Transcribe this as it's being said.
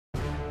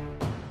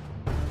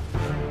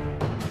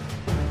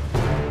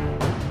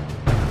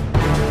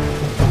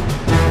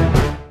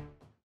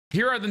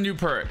Here are the new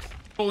perks.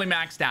 Fully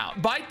maxed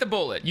out. Bite the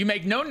bullet. You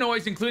make no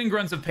noise, including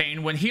grunts of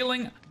pain. When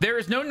healing, there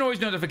is no noise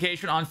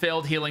notification on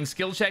failed healing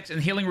skill checks,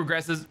 and healing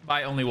regresses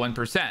by only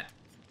 1%.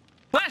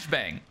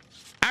 Flashbang.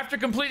 After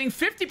completing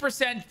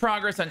 50%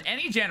 progress on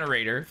any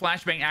generator,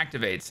 flashbang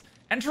activates.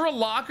 Enter a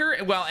locker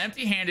while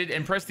empty-handed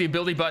and press the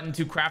ability button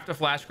to craft a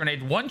flash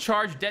grenade. One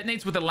charge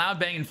detonates with a loud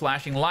bang and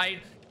flashing light.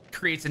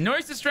 Creates a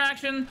noise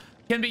distraction.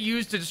 Can be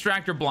used to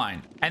distract or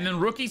blind. And then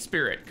Rookie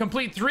Spirit.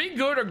 Complete 3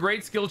 good or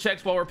great skill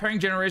checks while repairing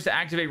generators to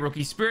activate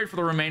Rookie Spirit for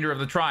the remainder of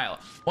the trial.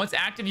 Once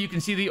active, you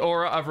can see the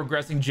aura of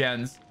regressing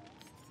gens.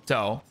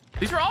 So,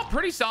 these are all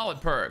pretty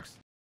solid perks.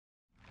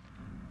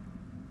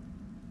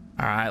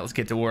 All right, let's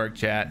get to work,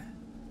 chat.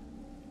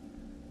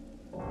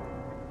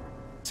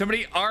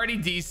 Somebody already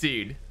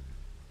DC'd.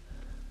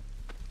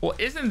 Well,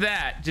 isn't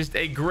that just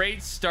a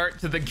great start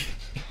to the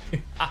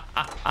game?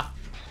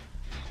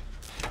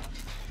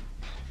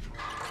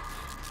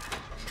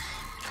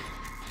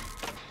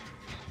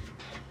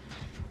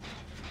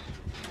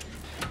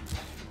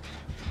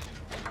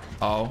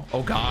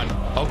 Oh God.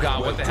 Oh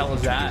God, what the hell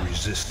is that?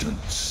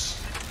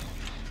 Resistance.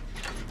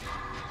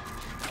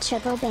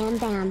 Triple bam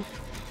bam.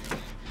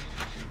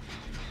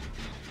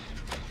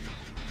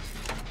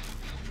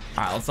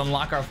 All right, let's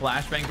unlock our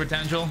flashbang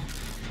potential.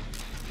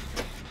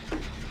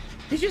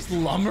 He just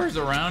lumbers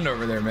around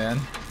over there, man.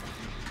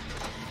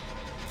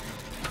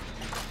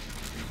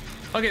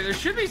 Okay, there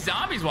should be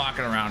zombies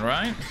walking around,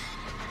 right?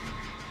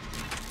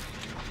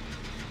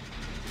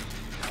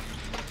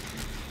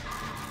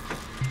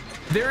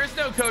 There is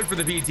no code for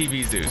the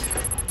VTV Zeus.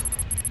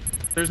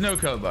 There's no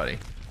code, buddy.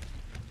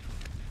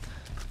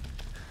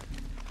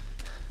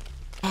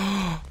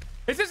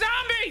 It's a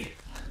zombie!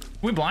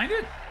 We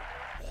blinded?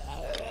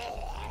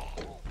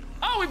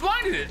 Oh, we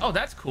blinded it. Oh,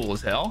 that's cool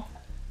as hell.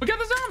 We got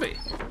the zombie.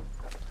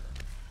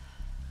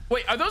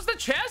 Wait, are those the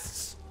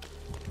chests?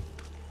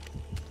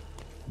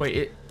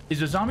 Wait,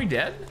 is the zombie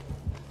dead?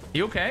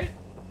 You okay?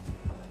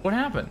 What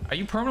happened? Are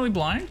you permanently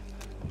blind?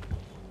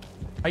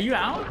 Are you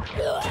out?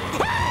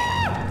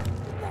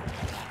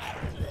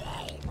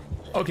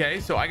 Okay,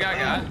 so I got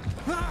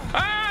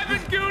I've been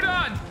gooed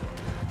on.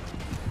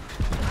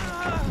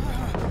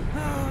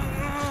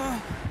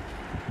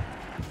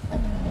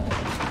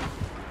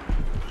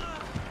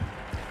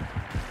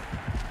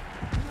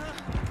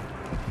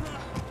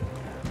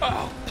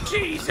 Oh,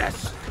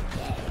 Jesus.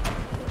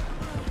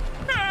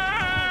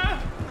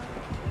 Ah!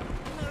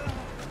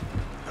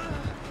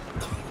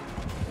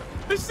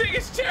 This thing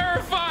is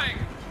terrifying.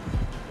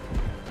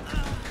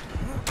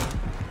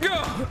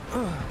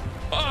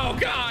 Oh,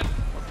 God.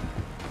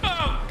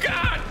 Oh,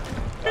 God.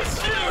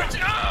 It's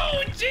huge.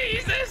 Oh,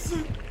 Jesus.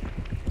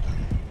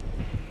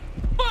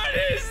 What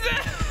is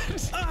that?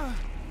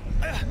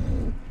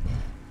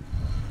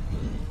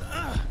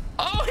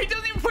 Oh, he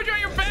doesn't even put you on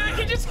your back.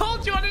 He just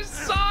holds you on his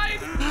side.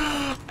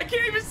 I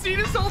can't even see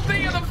this whole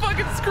thing on the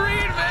fucking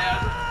screen, man.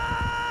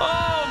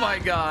 Oh, my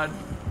God.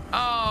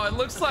 Oh, it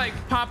looks like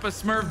Papa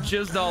Smurf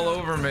jizzed all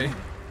over me.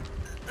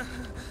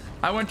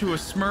 I went to a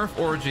Smurf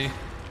orgy.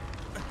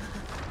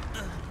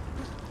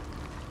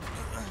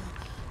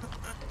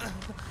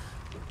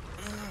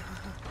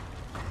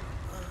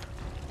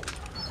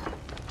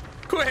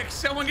 Quick,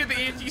 someone get the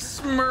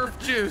anti-Smurf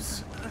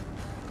juice.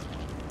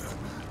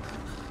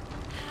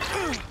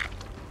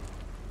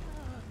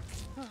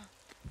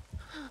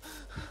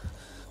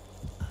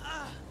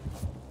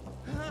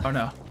 Oh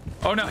no.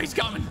 Oh no, he's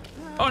coming.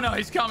 Oh no,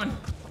 he's coming.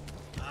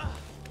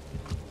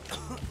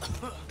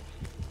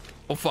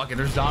 Oh fuck it,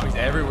 there's zombies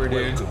everywhere,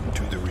 dude. Welcome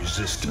to the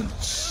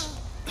resistance.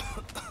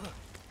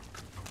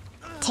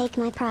 Take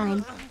my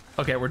prime.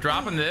 Okay, we're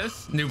dropping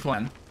this. New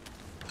plan.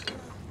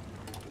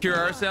 Cure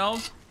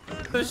ourselves.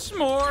 The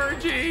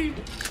smorgy.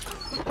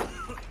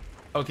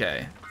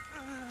 Okay.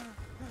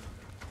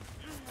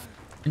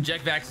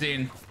 Inject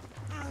vaccine.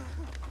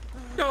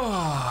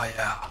 Oh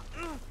yeah.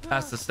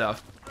 That's the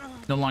stuff.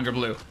 No longer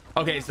blue.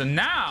 Okay, so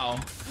now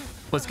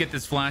let's get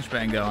this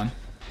flashbang going.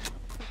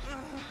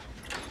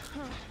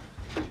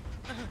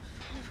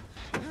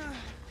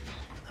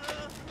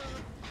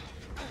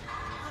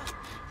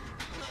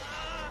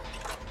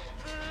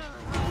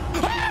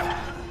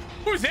 Ah!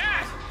 Who's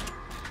that?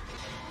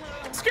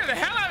 Scared the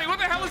hell out of me. What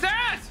the hell is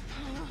that?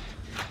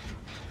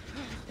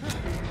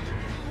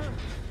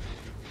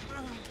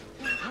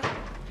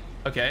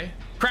 Okay.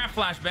 Craft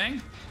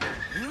flashbang.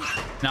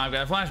 Now I've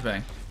got a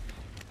flashbang.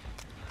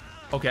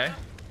 Okay.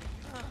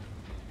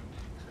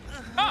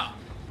 Oh.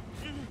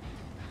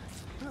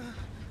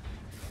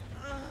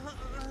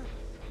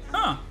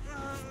 Huh.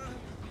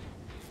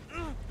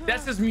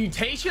 That's his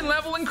mutation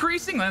level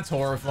increasing? That's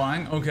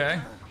horrifying. Okay.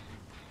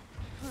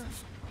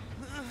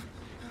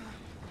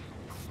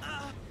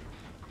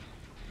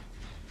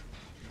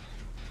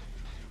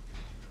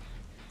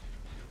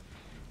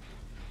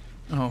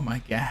 Oh my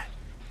God.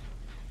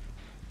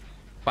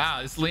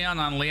 Wow, this Leon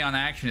on Leon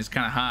action is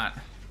kind of hot.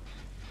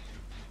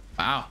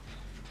 Wow.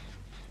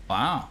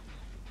 Wow.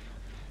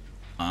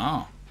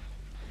 Oh.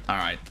 All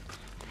right.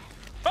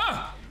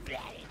 Oh!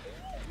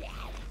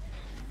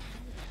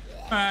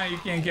 You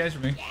can't catch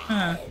me.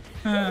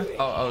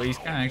 Oh, he's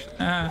kind of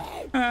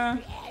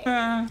actually.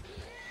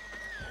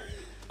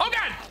 Oh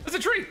God, it's a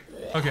tree.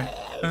 Okay.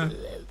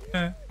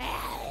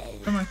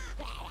 Come on.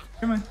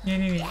 Come on.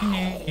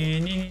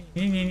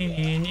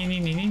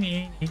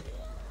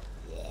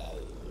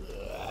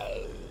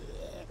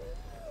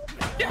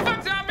 Get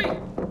fucked, zombie.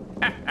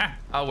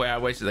 Oh wait, I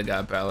wasted the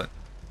god pallet.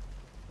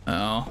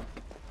 Oh,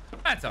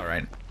 that's all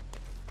right.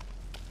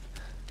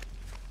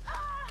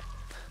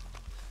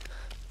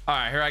 All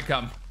right, here I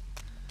come.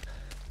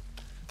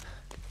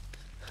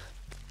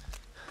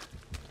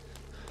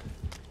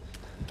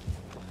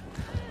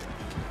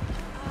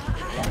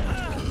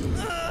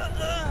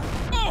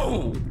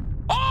 Oh!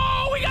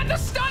 Oh, we got the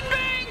stun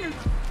bang!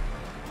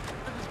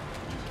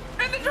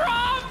 And the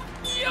drop!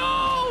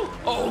 Yo!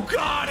 Oh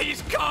God,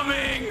 he's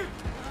coming!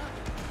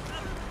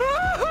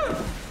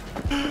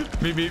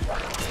 Beep, beep.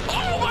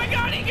 Oh my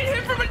God, he can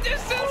hit from a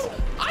distance!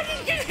 I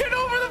can get hit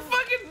over the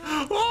fucking...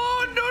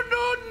 Oh, no.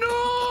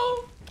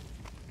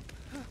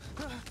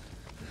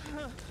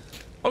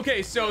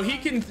 Okay, so he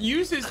can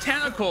use his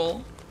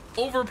tentacle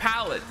over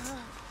pallets.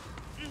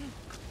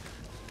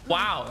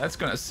 Wow, that's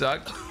gonna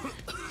suck.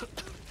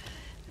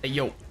 Hey,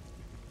 yo.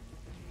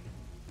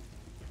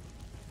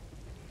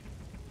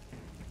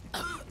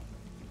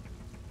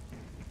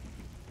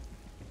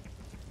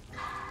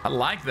 I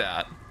like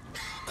that.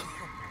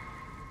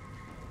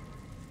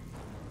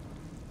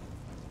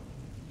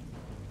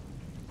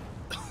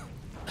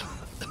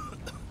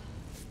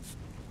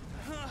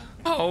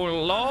 Oh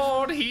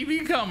Lord, he be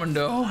coming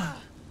though.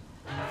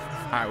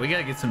 All right, we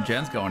gotta get some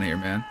gens going here,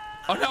 man.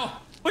 Oh no,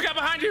 look out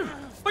behind you.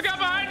 Look out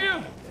behind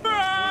you.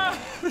 Ah!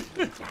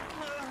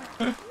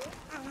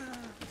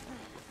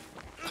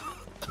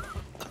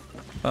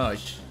 Oh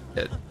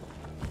shit.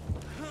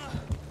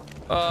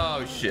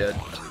 Oh shit.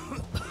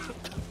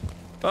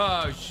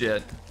 Oh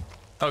shit.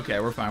 Okay,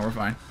 we're fine, we're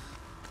fine.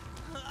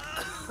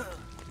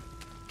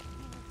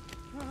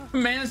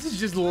 Man, this is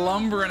just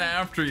lumbering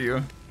after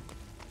you.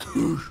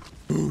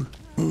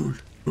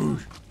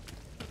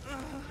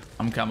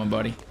 I'm coming,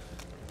 buddy.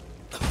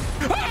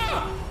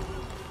 Ah!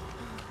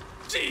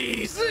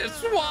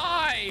 Jesus,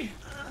 why?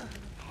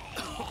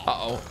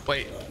 Uh-oh,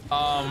 wait.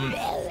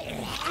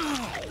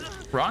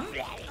 Run?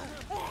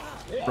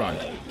 Run.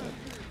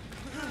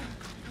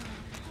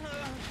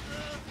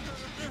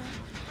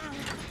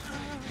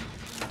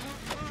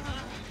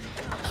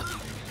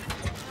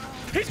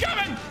 He's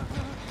coming!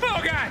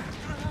 Oh, God!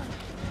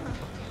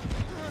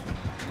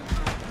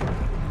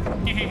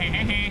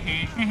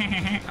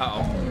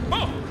 Uh-oh.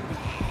 Oh!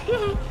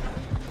 Woohoo!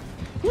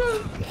 Woo!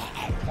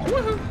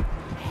 Woohoo!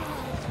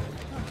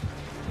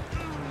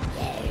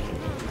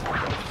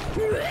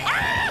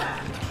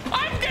 Ah!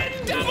 I'm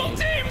getting double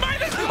teamed by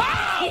this. Oh!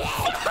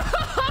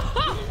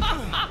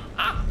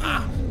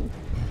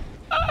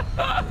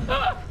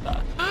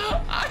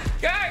 I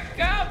got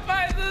caught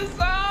by the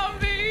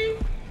zombie.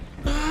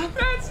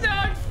 That's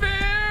not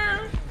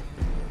fair.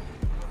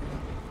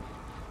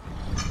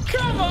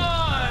 Come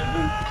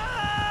on.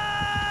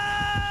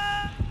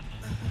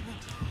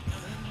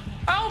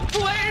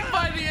 Outplayed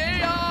by the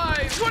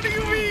AI. What do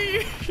you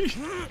mean?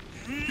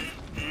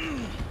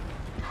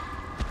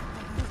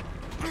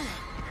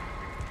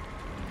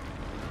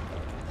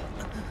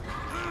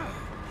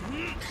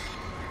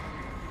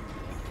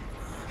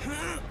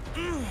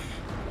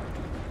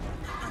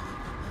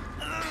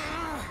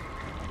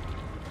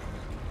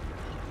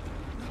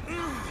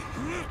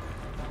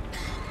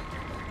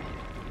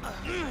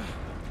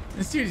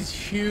 This dude is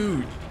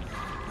huge.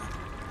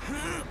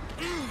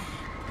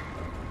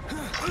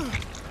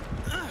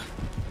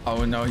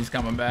 Oh no, he's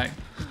coming back.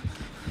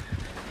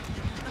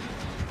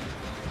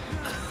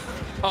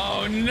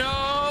 Oh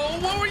no,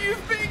 what were you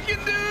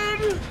thinking,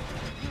 dude?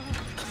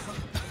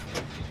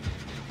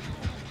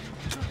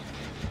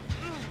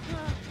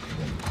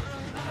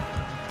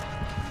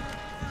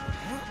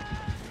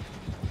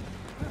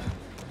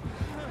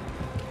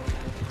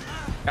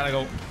 Gotta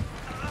go.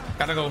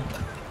 Gotta go.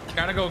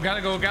 Gotta go,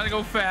 gotta go, gotta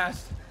go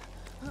fast.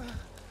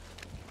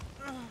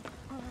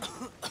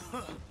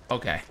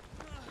 Okay.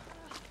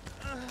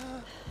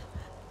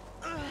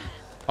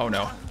 Oh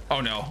no. Oh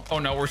no. Oh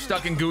no, we're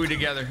stuck in gooey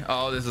together.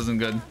 Oh, this isn't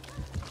good.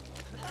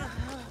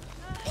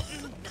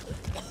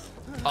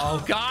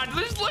 Oh God,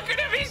 just look at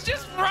him. He's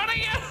just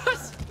running at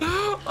us.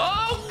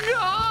 Oh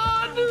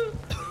God.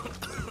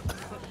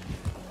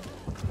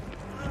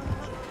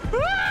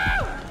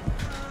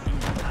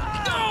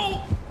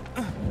 No.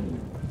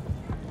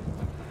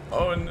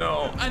 Oh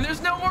no. And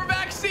there's no more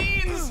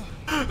vaccines.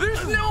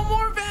 There's no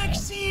more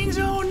vaccines.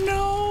 Oh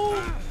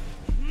no.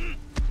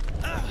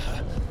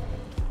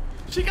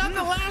 She got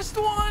the last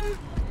one.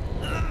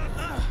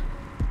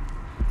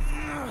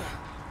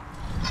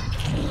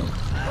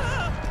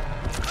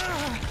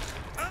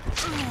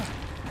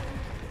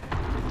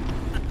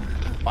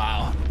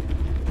 Wow.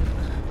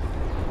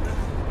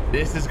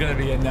 This is gonna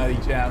be a nutty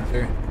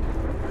chapter.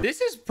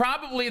 This is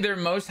probably their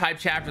most hyped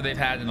chapter they've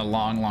had in a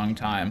long, long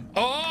time.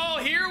 Oh,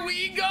 here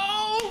we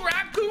go.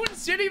 Raccoon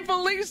City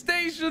Police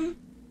Station.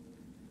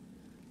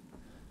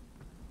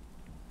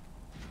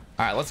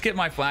 All right, let's get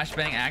my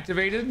flashbang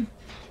activated,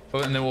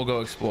 and then we'll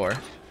go explore.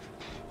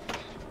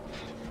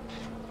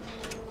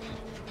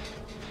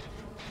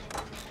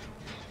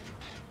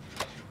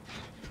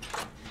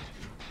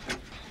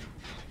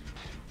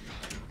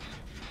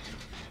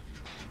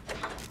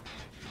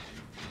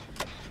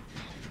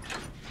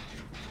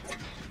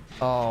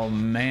 Oh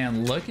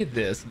man, look at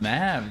this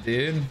map,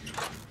 dude.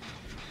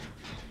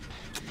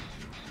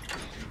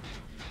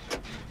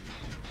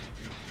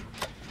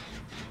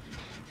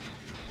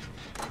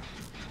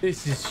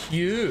 This is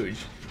huge.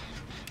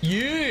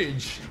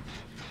 Huge.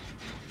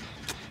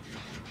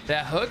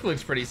 That hook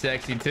looks pretty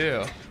sexy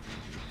too.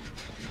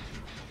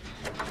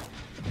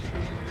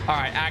 All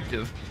right,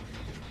 active.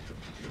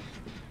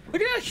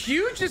 Look at how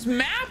huge this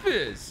map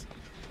is.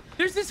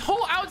 There's this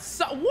whole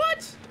outside.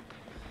 What?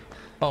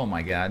 Oh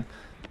my God.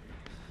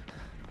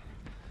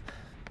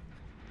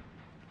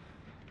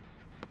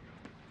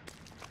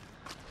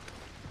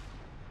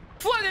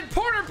 Flooded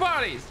porter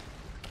potties.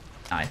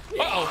 Nice.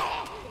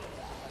 Uh-oh.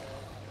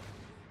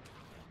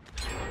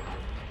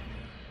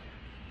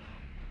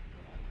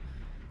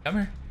 Come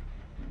here.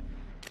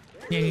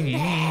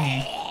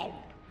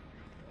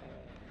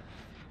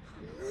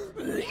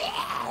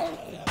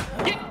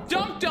 Get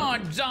dunked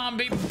on,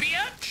 zombie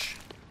bitch.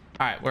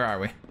 All right, where are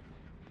we?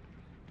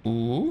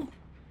 Ooh.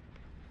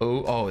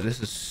 Oh, oh,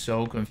 this is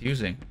so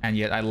confusing. And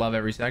yet I love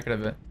every second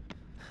of it.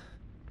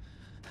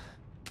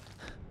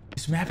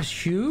 This map is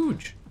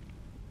huge.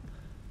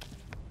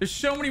 There's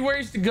so many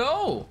ways to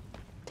go.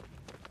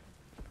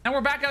 And we're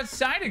back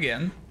outside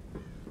again.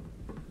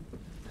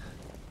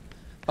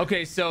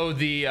 Okay, so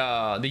the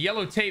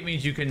yellow tape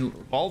means you can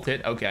vault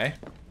it. Okay.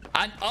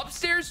 And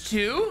upstairs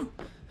too?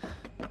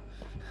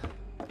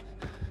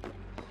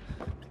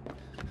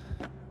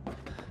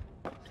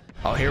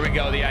 Oh, here we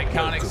go. The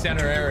iconic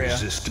center area.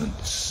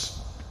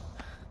 Resistance.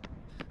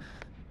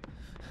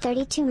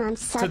 32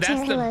 months. So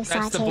that's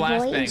the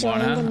flashbang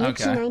one, huh?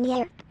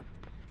 Okay.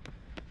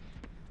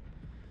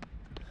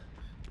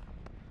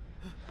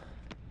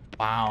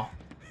 Wow.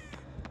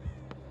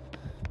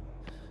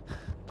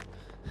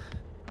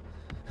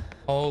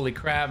 Holy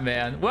crap,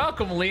 man.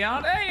 Welcome,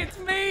 Leon. Hey, it's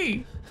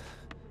me.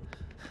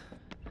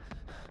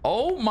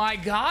 Oh my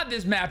God,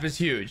 this map is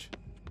huge.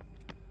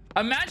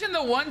 Imagine the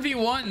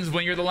 1v1s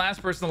when you're the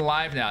last person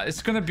alive now.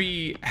 It's gonna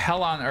be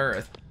hell on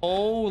earth.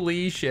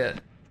 Holy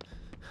shit.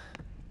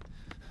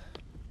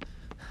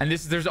 And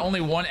there's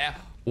only one.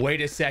 Wait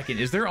a second.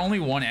 Is there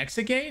only one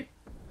exit gate?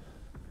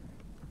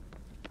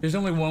 There's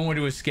only one way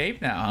to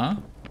escape now, huh?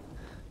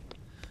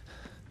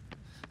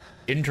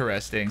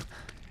 Interesting.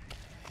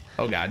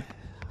 Oh God.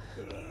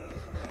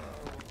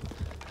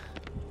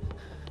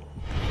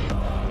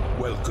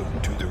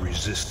 Welcome to the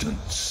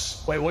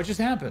Resistance. Wait, what just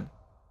happened?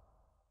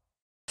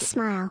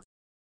 Smile.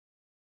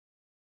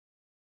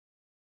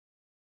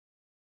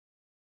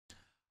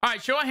 All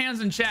right, show of hands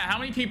in chat. How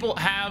many people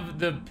have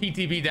the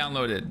PTB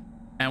downloaded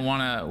and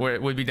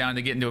would be down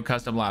to get into a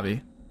custom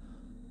lobby?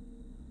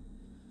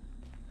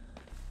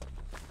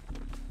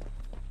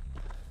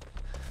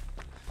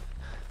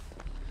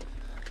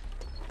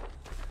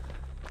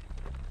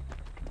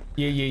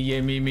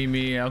 Yeah,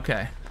 me.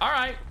 Okay. All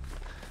right.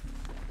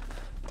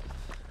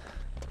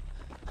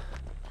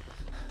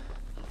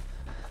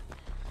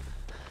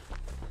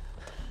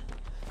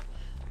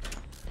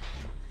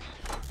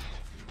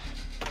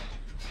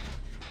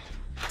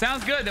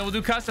 Sounds good. Then we'll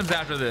do customs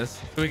after this,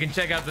 so we can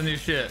check out the new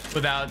shit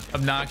without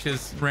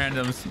obnoxious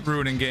randoms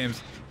ruining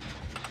games.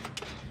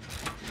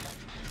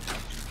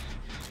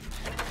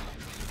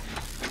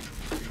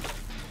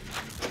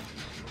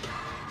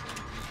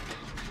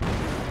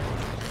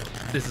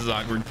 This is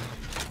awkward.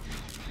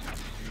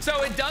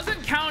 So it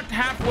doesn't count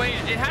halfway.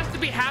 It has to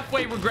be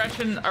halfway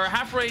regression or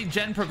halfway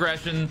gen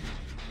progression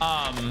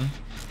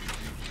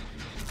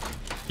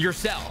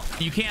yourself.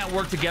 You can't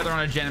work together on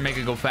a gen and make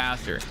it go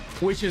faster,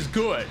 which is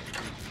good.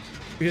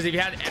 Because if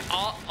you had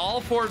all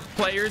 4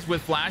 players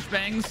with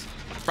flashbangs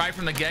right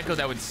from the get-go,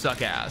 that would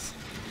suck ass.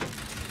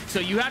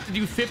 So you have to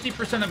do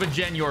 50% of a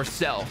gen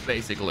yourself,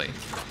 basically.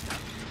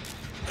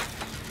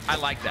 I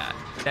like that.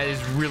 That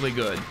is really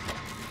good.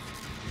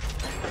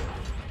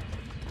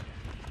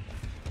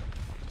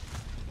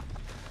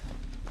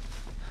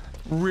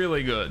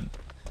 Really good.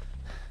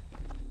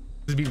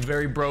 This would be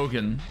very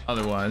broken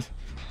otherwise.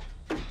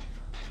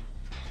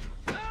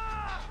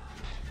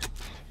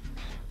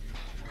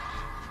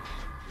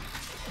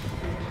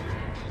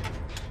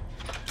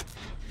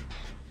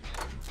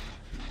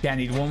 Yeah, I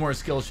need one more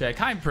skill check.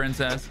 Hi,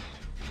 princess.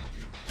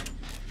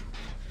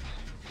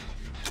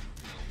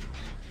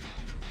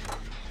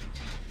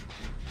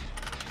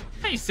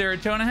 Hey,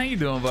 Serotonin. How you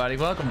doing, buddy?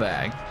 Welcome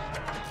back.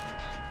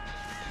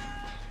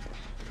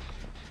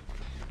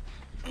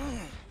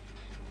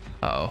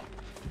 Uh-oh.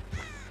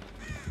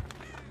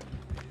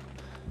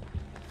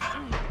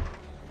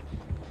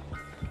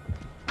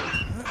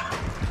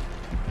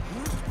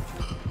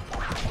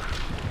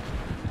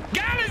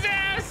 Got his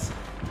ass!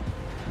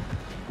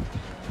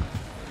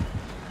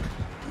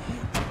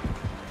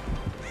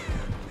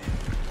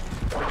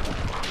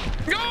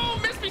 Go,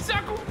 miss me,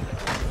 sucker!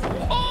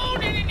 Oh,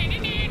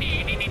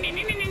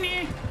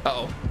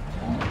 Uh-oh.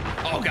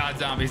 Oh, God,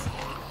 zombies.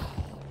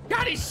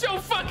 God, he's so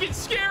fucking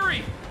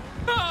scary.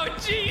 Oh,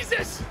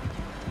 Jesus.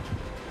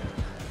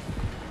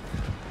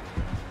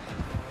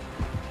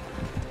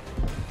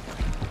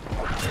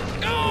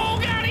 Oh,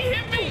 God, he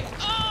hit me.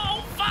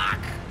 Oh, fuck.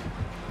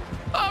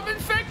 I'm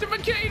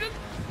infectificated.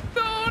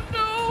 Oh,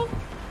 no.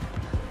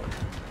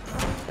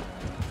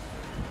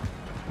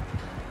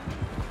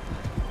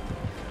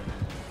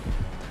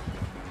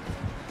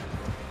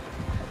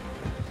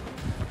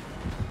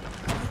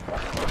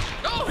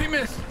 Oh, he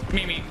missed.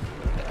 Me.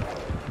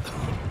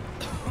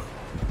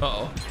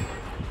 Uh-oh.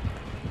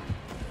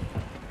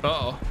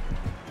 Uh-oh.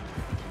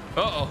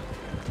 Uh-oh.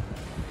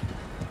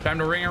 Time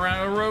to ring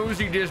around a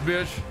rosy dish,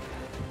 bitch.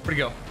 Where'd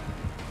he go?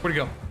 Where'd he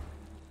go?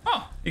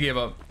 Oh, he gave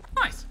up.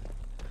 Nice.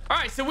 All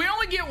right, so we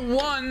only get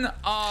one,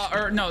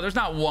 or no, there's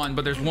not one,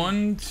 but there's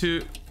 1,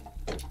 2,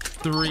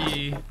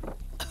 3.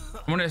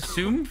 I'm gonna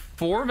assume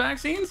 4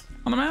 vaccines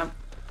on the map.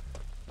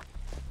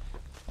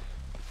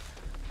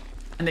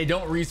 And they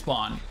don't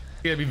respawn.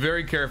 You gotta be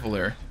very careful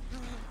here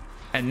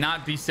and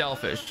not be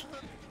selfish.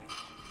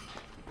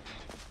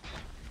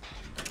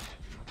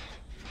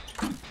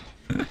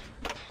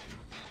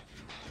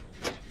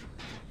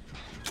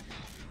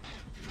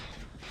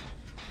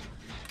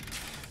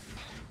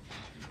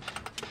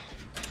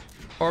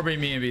 Or be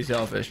me and be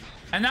selfish.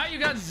 And now you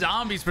got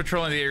zombies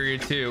patrolling the area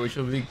too, which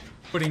will be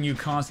putting you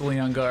constantly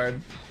on guard.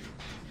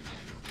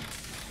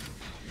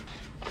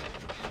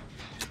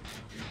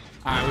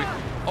 All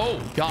right,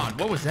 oh God,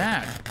 what was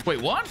that?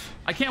 Wait, what?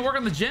 I can't work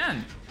on the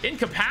gen.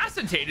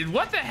 Incapacitated?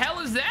 What the hell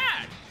is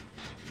that?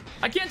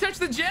 I can't touch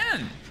the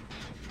gen.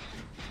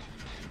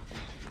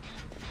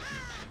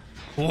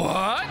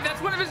 What?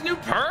 That's one of his new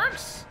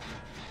perks?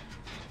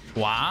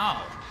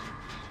 Wow.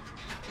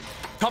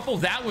 Couple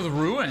that with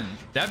ruin.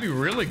 That'd be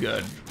really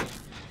good.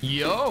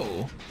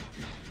 Yo.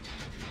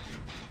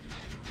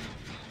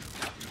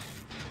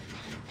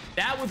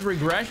 That with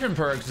regression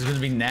perks is gonna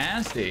be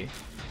nasty.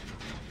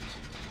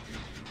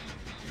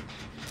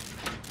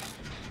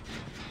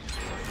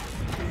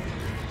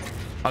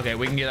 Okay,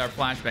 we can get our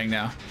flashbang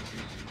now.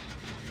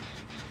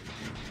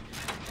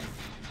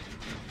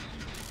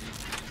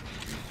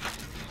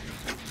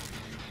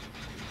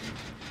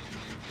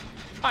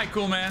 All right,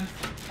 cool, man.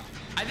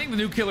 I think the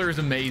new killer is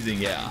amazing,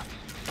 yeah.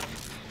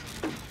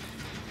 All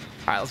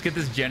right, let's get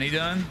this Jenny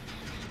done.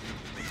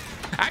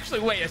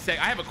 Actually, wait a sec.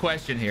 I have a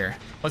question here.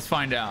 Let's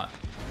find out.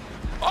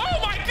 Oh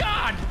my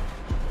God!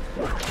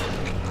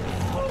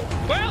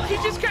 Well, he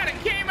just kind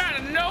of came out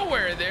of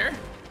nowhere there.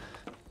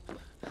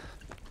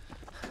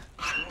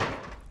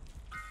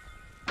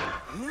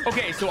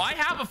 Okay, so I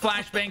have a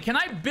flashbang. Can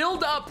I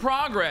build up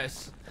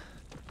progress?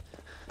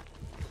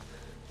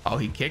 Oh,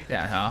 he kicked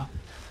that, huh?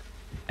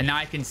 And now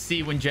I can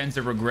see when gens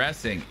are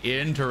regressing.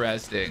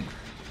 Interesting.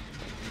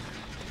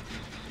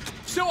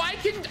 So I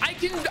can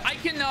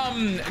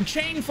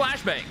chain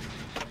flashbang.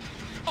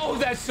 Oh,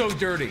 that's so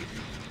dirty.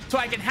 So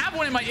I can have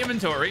one in my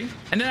inventory,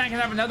 and then I can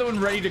have another one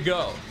ready to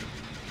go.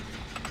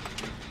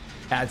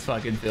 That's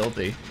fucking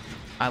filthy.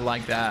 I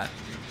like that.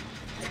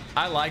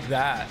 I like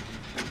that.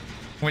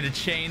 I'm going to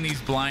chain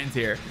these blinds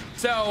here.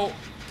 So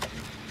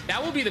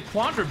that will be the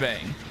quadra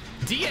bang.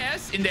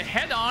 DS into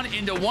head on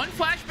into one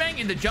flashbang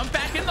into jump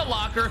back in the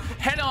locker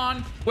head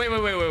on. Wait.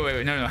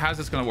 No. How's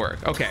this gonna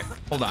work? Okay,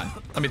 hold on.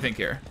 Let me think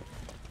here.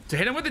 So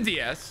hit him with the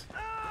DS.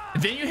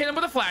 Then you hit him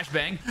with a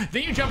flashbang.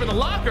 Then you jump in the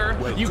locker.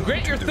 You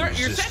get your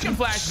second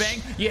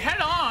flashbang. You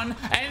head on,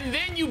 and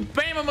then you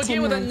bam him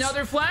again with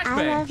another flashbang.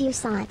 I love you,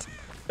 saw it.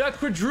 The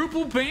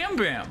quadruple bam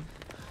bam.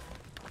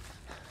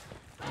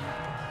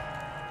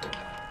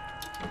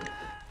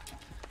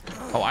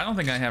 Oh, I don't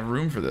think I have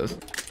room for this.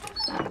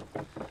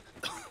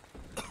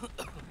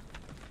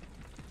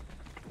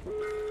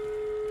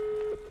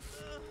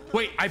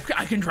 Wait, I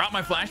can drop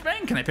my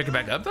flashbang? Can I pick it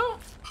back up though?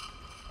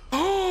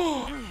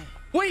 Oh,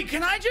 wait,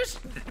 can I just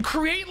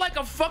create like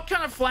a fuck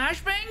ton of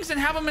flashbangs and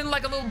have them in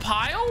like a little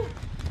pile?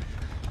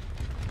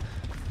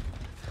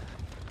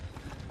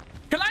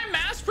 Can I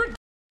mass produce?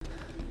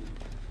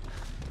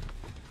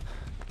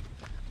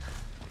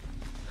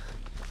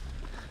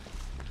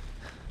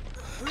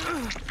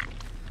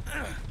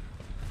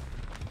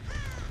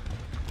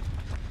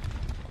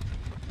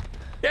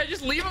 Yeah,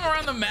 just leave them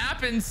around the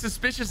map in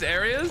suspicious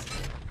areas.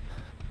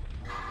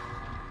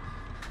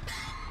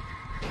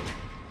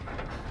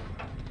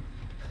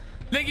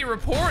 They get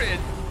reported.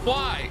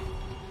 Why?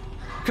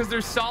 Because they're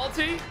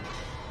salty?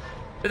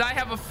 Did I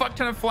have a fuck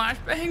ton of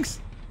flashbangs?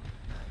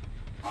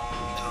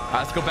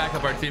 Let's go back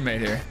up our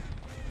teammate here.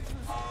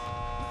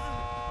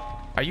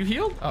 Are you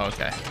healed? Oh,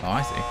 okay. Oh,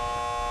 I see.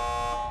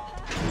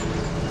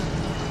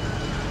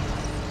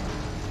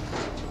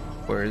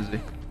 Where is he?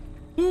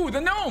 Ooh,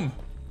 the gnome.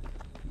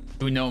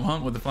 Do we gnome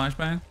hunt with the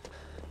flashbang?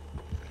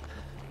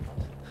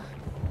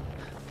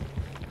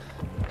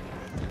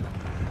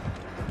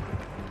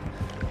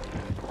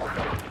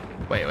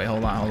 Wait,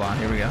 hold on.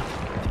 Here we go.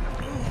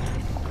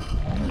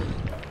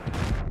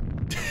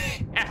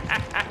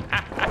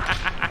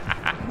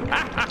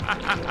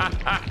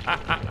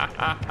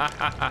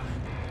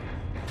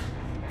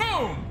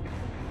 Boom!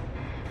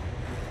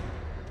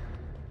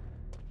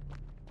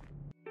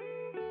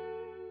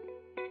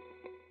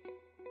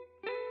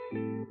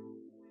 Smile.